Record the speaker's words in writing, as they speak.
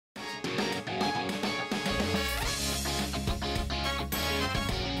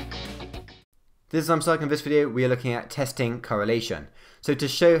This time in this video, we are looking at testing correlation. So to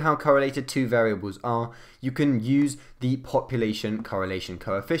show how correlated two variables are, you can use the population correlation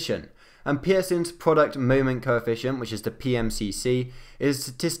coefficient. And Pearson's product moment coefficient, which is the PMCC, is a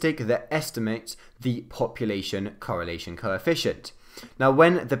statistic that estimates the population correlation coefficient. Now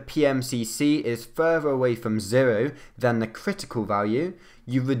when the PMCC is further away from 0 than the critical value,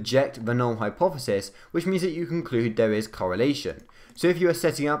 you reject the null hypothesis, which means that you conclude there is correlation. So if you are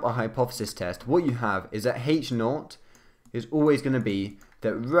setting up a hypothesis test, what you have is that h0 is always going to be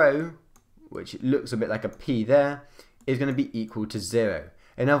that rho, which looks a bit like a p there, is going to be equal to 0.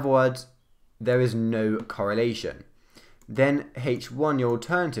 In other words, there is no correlation. Then h1, your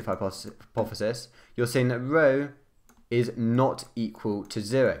alternative hypothesis, you're saying that rho is not equal to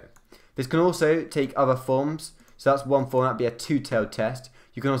 0. This can also take other forms. So that's one form, that'd be a two-tailed test.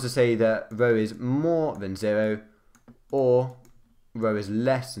 You can also say that rho is more than 0 or rho is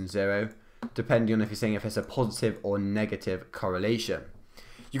less than 0, depending on if you're saying if it's a positive or negative correlation.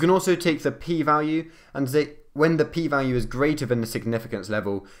 You can also take the p-value and say when the p-value is greater than the significance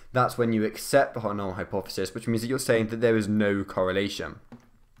level, that's when you accept the null hypothesis, which means that you're saying that there is no correlation.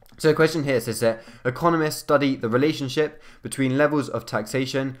 So the question here says that economists study the relationship between levels of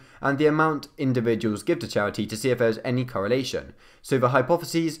taxation and the amount individuals give to charity to see if there's any correlation. So the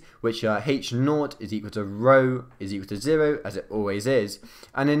hypotheses, which are h0 is equal to rho is equal to 0, as it always is,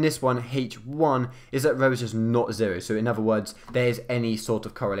 and in this one h1 is that rho is just not 0. So in other words, there is any sort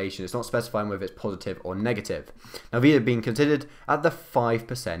of correlation. It's not specifying whether it's positive or negative. Now these are being considered at the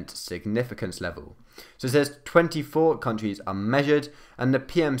 5% significance level. So it says 24 countries are measured and the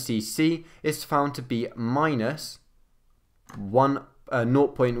PMCC is found to be minus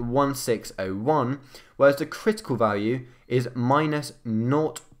 0.1601, whereas the critical value is minus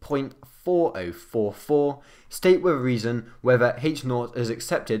 0.4044. State with a reason whether H0 is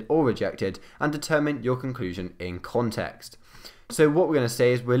accepted or rejected and determine your conclusion in context. So what we're going to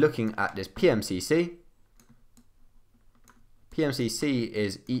say is we're looking at this PMCC. PMCC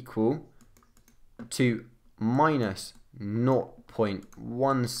is equal to minus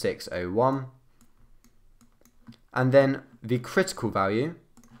 0.1601, and then the critical value,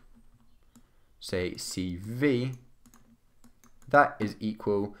 say CV, that is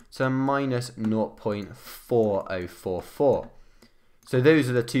equal to minus 0.4044. So those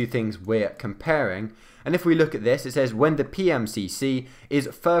are the two things we're comparing. And if we look at this, it says when the PMCC is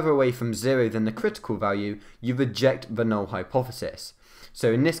further away from 0 than the critical value, you reject the null hypothesis.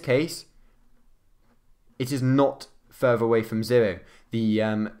 So in this case, it is not further away from 0.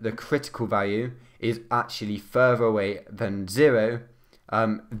 The critical value is actually further away than 0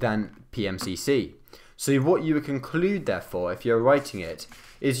 than PMCC. So what you would conclude, therefore, if you're writing it,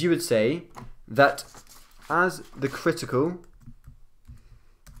 is you would say that as the critical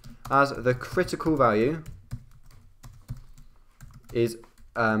value is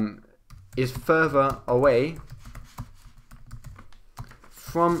further away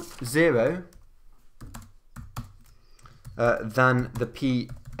from 0 than the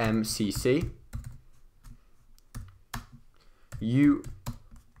PMCC, you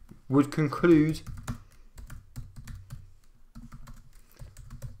would conclude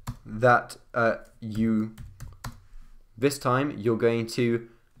that this time you're going to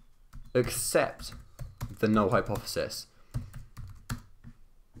accept the null hypothesis.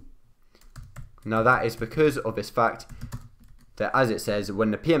 Now that is because of this fact that, as it says,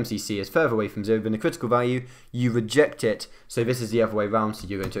 when the PMCC is further away from 0 than the critical value, you reject it. So this is the other way around, so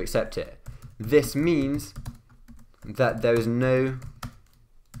you're going to accept it. This means that there is no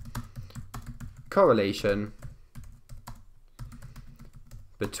correlation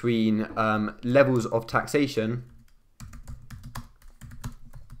between levels of taxation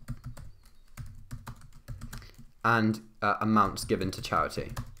and amounts given to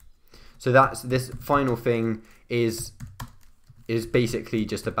charity. So that's this final thing is basically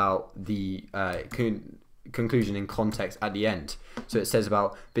just about the conclusion in context at the end. So it says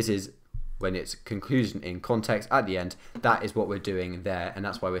about this is when it's conclusion in context at the end, that is what we're doing there, and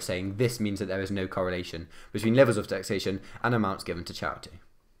that's why we're saying this means that there is no correlation between levels of taxation and amounts given to charity.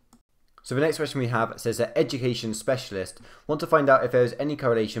 So the next question we have says that education specialists want to find out if there is any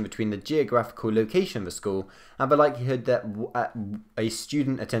correlation between the geographical location of the school and the likelihood that a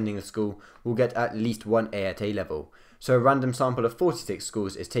student attending the school will get at least one A at A level. So a random sample of 46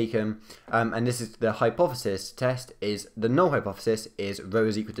 schools is taken, and this is the hypothesis test. Is the null hypothesis is rho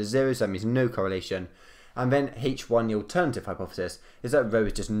is equal to 0, so that means no correlation. And then H1, the alternative hypothesis, is that rho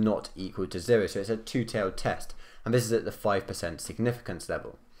is just not equal to 0, so it's a two-tailed test, and this is at the 5% significance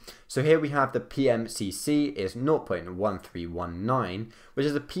level. So here we have the PMCC is 0.1319, which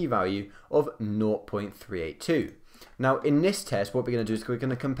is a p-value of 0.382. Now in this test, what we're going to do is we're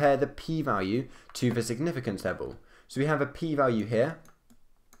going to compare the p-value to the significance level. So we have a p-value here,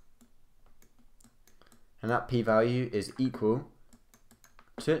 and that p-value is equal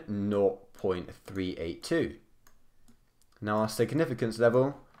to 0.382. Now our significance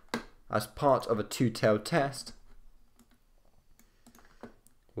level, as part of a two-tailed test,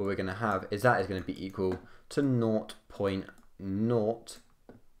 what we're going to have is that is going to be equal to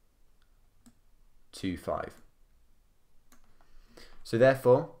 0.025. So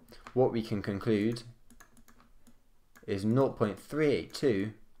therefore, what we can conclude is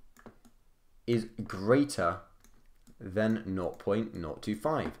 0.382 is greater than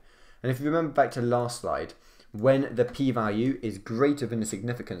 0.025. And if you remember back to last slide, when the p-value is greater than the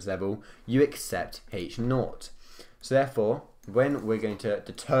significance level, you accept h0. So therefore, when we're going to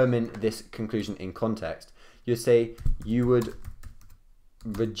determine this conclusion in context, you'd say you would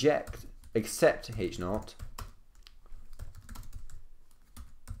accept h0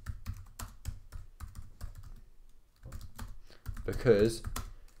 because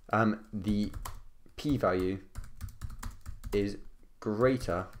the p-value is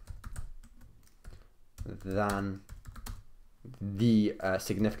greater than the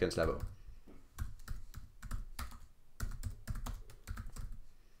significance level.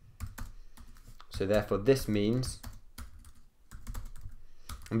 So therefore this means,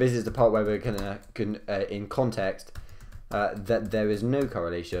 and this is the part where we're going to, in context, that there is no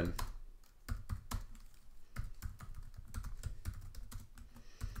correlation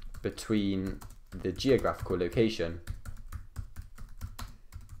between the geographical location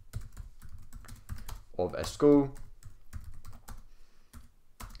of a school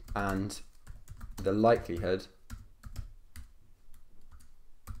and the likelihood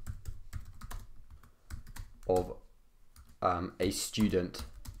of a student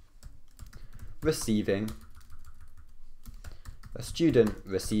receiving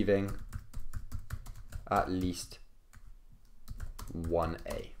at least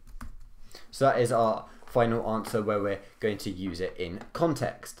 1A. So that is our final answer where we're going to use it in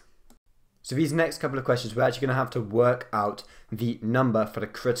context. So these next couple of questions, we're actually going to have to work out the number for the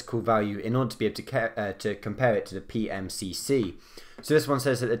critical value in order to be able to compare it to the PMCC. So this one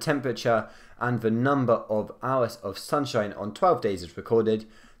says that the temperature and the number of hours of sunshine on 12 days is recorded.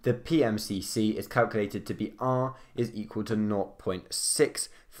 The PMCC is calculated to be R is equal to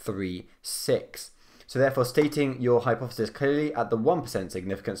 0.636. So therefore, stating your hypothesis clearly at the 1%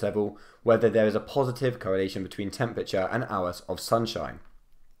 significance level, whether there is a positive correlation between temperature and hours of sunshine.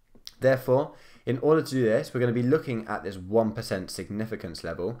 Therefore, in order to do this, we're going to be looking at this 1% significance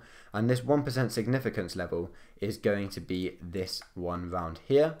level, and this 1% significance level is going to be this one round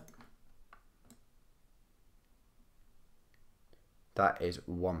here. That is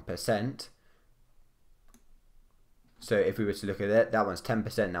 1%. So if we were to look at it, that one's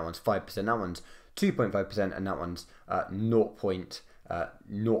 10%, that one's 5%, that one's 2.5%, and that one's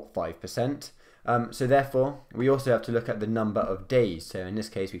 0.05%. So therefore, we also have to look at the number of days. So in this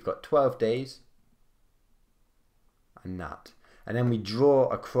case, we've got 12 days and that. And then we draw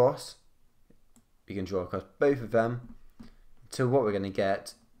across, we can draw across both of them until what we're going to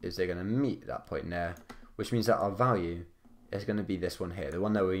get is they're going to meet that point there, which means that our value is going to be this one here, the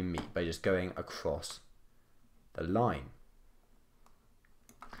one that we meet by just going across the line.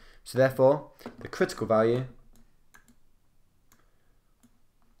 So therefore, the critical value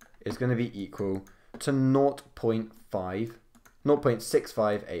is going to be equal to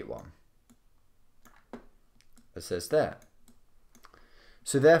 0.6581. It says there.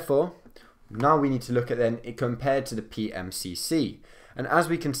 So therefore, now we need to look at then it compared to the PMCC. And as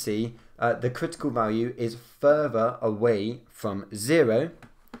we can see, the critical value is further away from 0.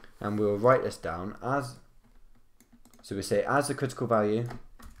 And we'll write this down as, so we say as the critical value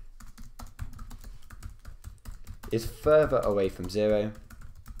is further away from 0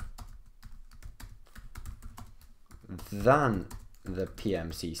 than the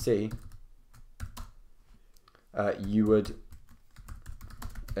PMCC, you would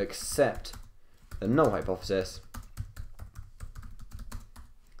accept the null hypothesis.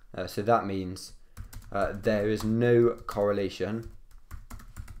 So that means there is no correlation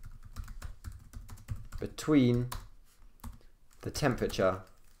between the temperature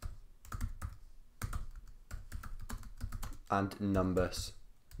and number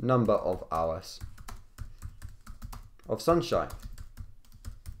of hours of sunshine.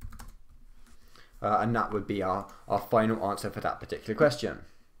 And that would be our final answer for that particular question.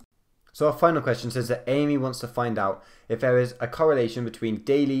 So our final question says that Amy wants to find out if there is a correlation between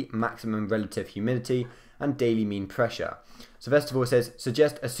daily maximum relative humidity and daily mean pressure. So first of all, it says,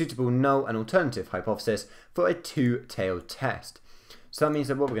 suggest a suitable null and alternative hypothesis for a two-tailed test. So that means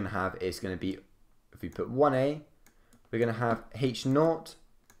that what we're going to have is going to be, if we put 1a, we're going to have h0,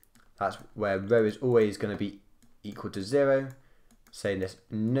 that's where rho is always going to be equal to 0, saying there's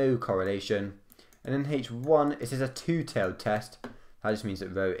no correlation. And then h1, it is a two-tailed test. That just means that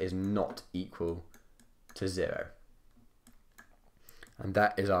rho is not equal to 0. And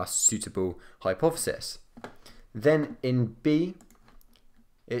that is our suitable hypothesis. Then in B,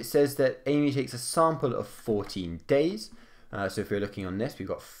 it says that Amy takes a sample of 14 days. So if we're looking on this, we've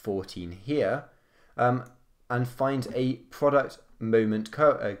got 14 here. And finds a product moment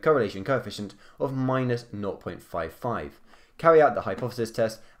correlation coefficient of minus 0.55. Carry out the hypothesis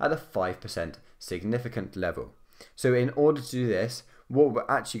test at a 5% significant level. So in order to do this, what we're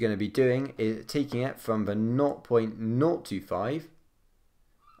actually going to be doing is taking it from the 0.025,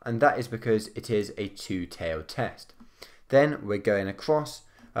 and that is because it is a two-tailed test. Then we're going across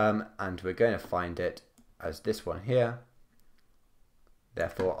and we're going to find it as this one here.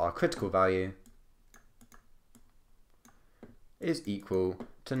 Therefore our critical value is equal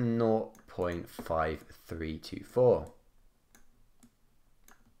to 0.5324.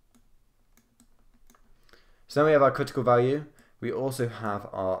 So now we have our critical value. We also have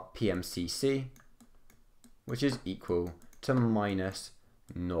our PMCC, which is equal to minus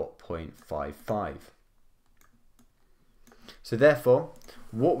 0.55. So therefore,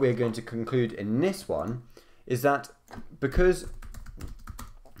 what we're going to conclude in this one is that because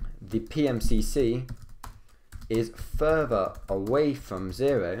the PMCC is further away from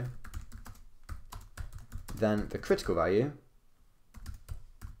 0 than the critical value,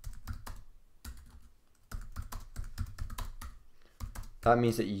 that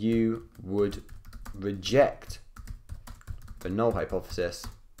means that you would reject the null hypothesis.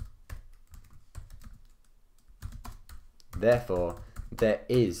 Therefore, there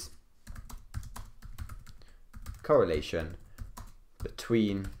is correlation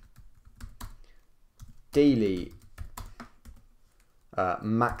between daily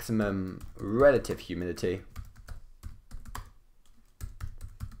maximum relative humidity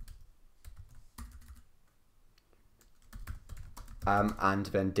and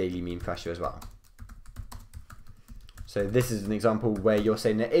then daily mean pressure as well. So this is an example where you're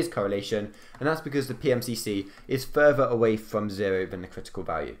saying there is correlation, and that's because the PMCC is further away from 0 than the critical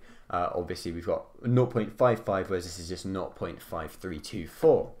value. Obviously we've got 0.55, whereas this is just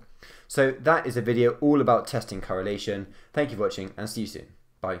 0.5324. So that is a video all about testing correlation. Thank you for watching and see you soon.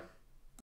 Bye.